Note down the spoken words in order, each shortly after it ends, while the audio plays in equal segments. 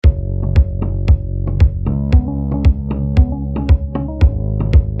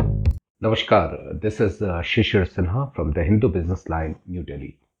Namaskar, this is Shishir Sinha from the Hindu Business Line, New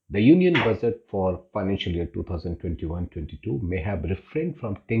Delhi. The Union Budget for financial year 2021-22 may have refrained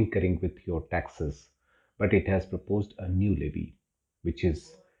from tinkering with your taxes, but it has proposed a new levy, which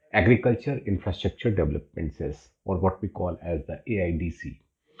is Agriculture Infrastructure Development Cess, or what we call as the AIDC.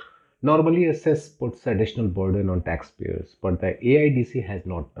 Normally, a cess puts additional burden on taxpayers, but the AIDC has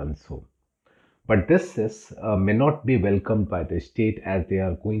not done so. But this is, may not be welcomed by the state as they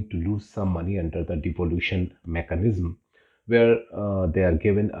are going to lose some money under the devolution mechanism, where they are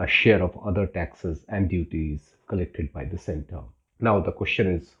given a share of other taxes and duties collected by the center. Now, the question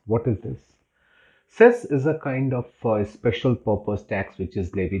is, what is this? Cess is a kind of special purpose tax which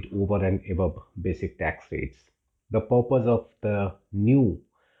is levied over and above basic tax rates. The purpose of the new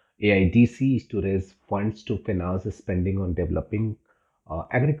AIDC is to raise funds to finance spending on developing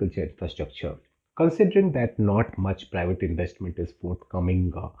agriculture infrastructure. Considering that not much private investment is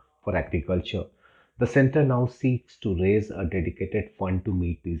forthcoming for agriculture, the center now seeks to raise a dedicated fund to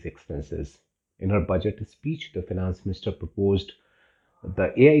meet these expenses. In her budget speech, the finance minister proposed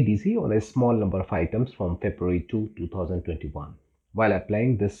the AIDC on a small number of items from February 2, 2021. While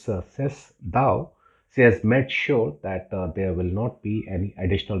applying this cess thou, she has made sure that there will not be any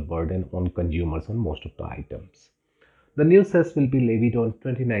additional burden on consumers on most of the items. The new cess will be levied on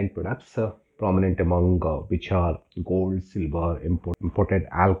 29 products, prominent among which are gold, silver, imported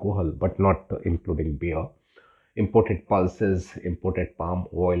alcohol, but not including beer, imported pulses, imported palm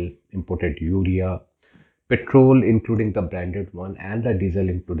oil, imported urea, petrol, including the branded one, and the diesel,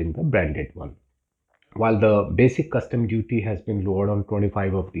 including the branded one. While the basic custom duty has been lowered on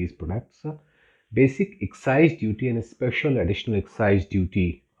 25 of these products, basic excise duty and special additional excise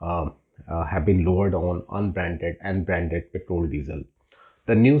duty have been lowered on unbranded and branded petrol diesel.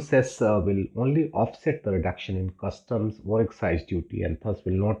 The new cess will only offset the reduction in customs or excise duty and thus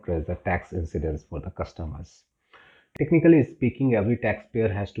will not raise the tax incidence for the customers. Technically speaking, every taxpayer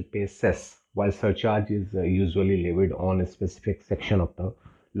has to pay cess, while surcharge is usually levied on a specific section of the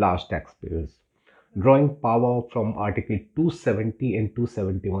large taxpayers. Drawing power from Article 270 and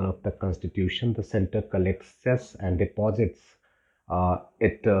 271 of the Constitution, the center collects cess and deposits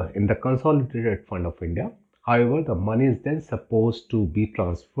it in the Consolidated Fund of India. However, the money is then supposed to be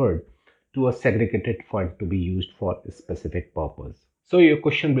transferred to a segregated fund to be used for a specific purpose. So your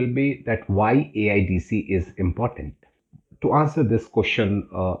question will be that why AIDC is important? To answer this question,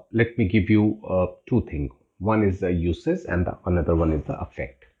 let me give you two things. One is the uses and the another one is the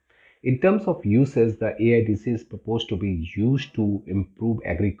effect. In terms of uses, the AIDC is proposed to be used to improve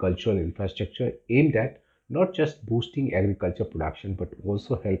agricultural infrastructure aimed at not just boosting agriculture production but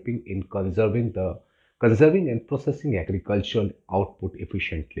also helping in conserving and processing agricultural output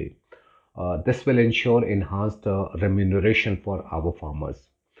efficiently. This will ensure enhanced remuneration for our farmers.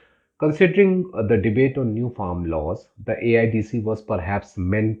 Considering the debate on new farm laws, the AIDC was perhaps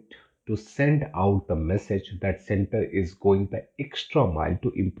meant to send out the message that center is going the extra mile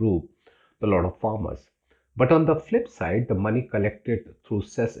to improve the lot of farmers. But on the flip side, the money collected through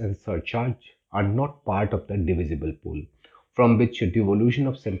cess and surcharge are not part of the divisible pool from which devolution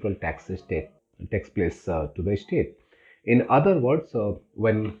of central taxes takes place to the state. In other words,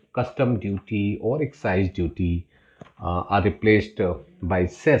 when custom duty or excise duty are replaced by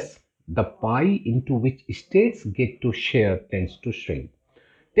cess, the pie into which states get to share tends to shrink.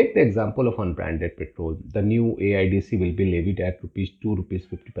 Take the example of unbranded petrol. The new AIDC will be levied at rupees 2 rupees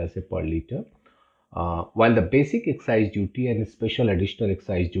 50 paise per liter, while the basic excise duty and special additional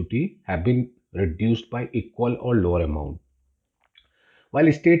excise duty have been reduced by equal or lower amount. While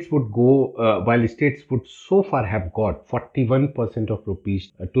states would so far have got 41% of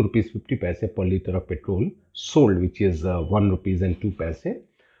rupees 2 rupees 50 paise per liter of petrol sold, which is 1 rupees and 2 paise,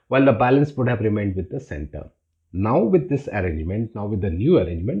 while the balance would have remained with the center. Now with this arrangement, now with the new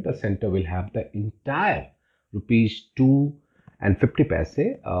arrangement, the center will have the entire rupees 2 and 50 paise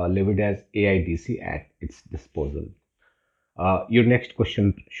levied as AIDC at its disposal. Your next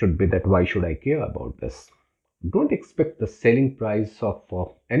question should be that why should I care about this? Don't expect the selling price of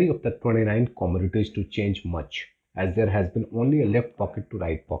any of the 29 commodities to change much, as there has been only a left pocket to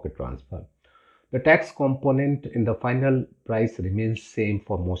right pocket transfer. The tax component in the final price remains same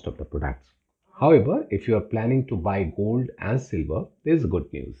for most of the products. However, if you are planning to buy gold and silver, there is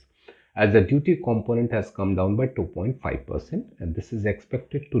good news, as the duty component has come down by 2.5%, and this is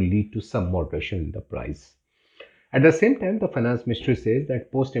expected to lead to some moderation in the price. At the same time, the finance ministry says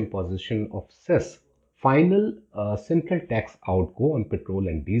that post-imposition of cess, final central tax outgo on petrol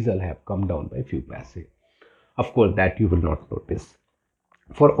and diesel have come down by few paise. Of course, that you will not notice.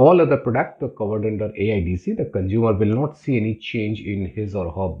 For all other products covered under AIDC, the consumer will not see any change in his or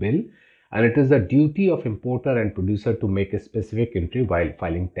her bill, And it is the duty of importer and producer to make a specific entry while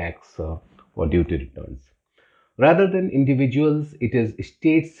filing tax or duty returns. Rather than individuals, it is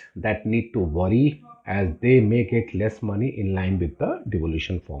states that need to worry as they may get less money in line with the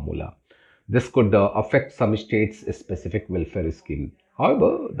devolution formula. This could affect some states' specific welfare scheme.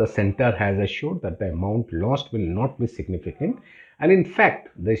 However, the center has assured that the amount lost will not be significant, and in fact,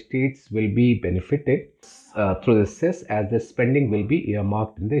 the states will be benefited through the cess as the spending will be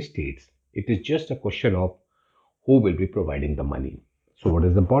earmarked in the states. It is just a question of who will be providing the money. So, what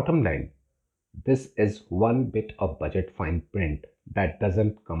is the bottom line? This is one bit of budget fine print that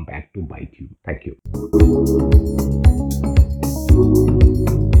doesn't come back to bite you. Thank you.